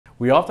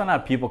We often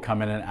have people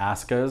come in and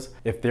ask us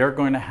if they're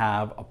going to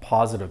have a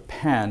positive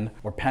pen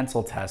or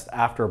pencil test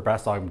after a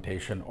breast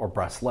augmentation or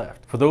breast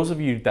lift. For those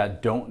of you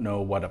that don't know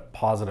what a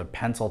positive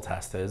pencil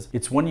test is,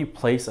 it's when you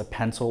place a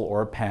pencil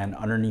or a pen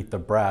underneath the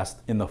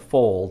breast in the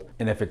fold,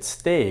 and if it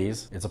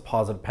stays, it's a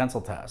positive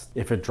pencil test.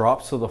 If it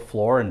drops to the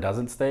floor and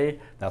doesn't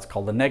stay, that's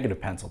called a negative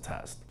pencil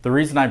test. The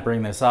reason I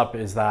bring this up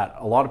is that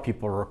a lot of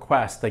people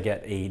request to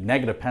get a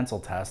negative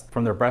pencil test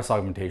from their breast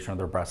augmentation or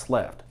their breast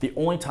lift. The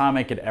only time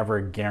I could ever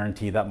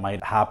guarantee that might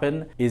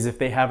happen is if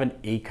they have an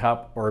A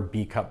cup or a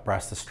B cup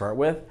breast to start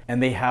with,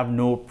 and they have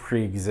no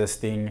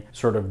pre-existing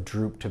sort of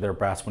droop to their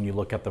breast when you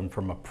look at them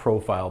from a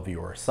profile view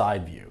or a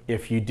side view.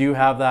 If you do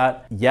have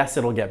that, yes,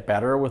 it'll get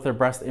better with a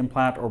breast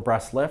implant or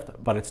breast lift,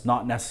 but it's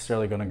not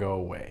necessarily going to go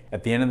away.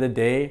 At the end of the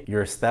day,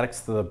 your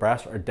aesthetics to the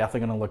breast are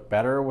definitely going to look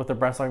better with a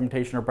breast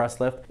augmentation or breast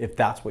lift if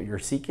that's what you're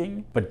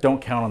seeking, but don't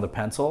count on the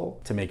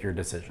pencil to make your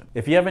decision.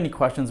 If you have any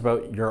questions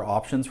about your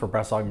options for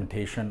breast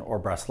augmentation or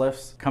breast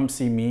lifts, come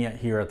see me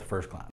here at The First Glance.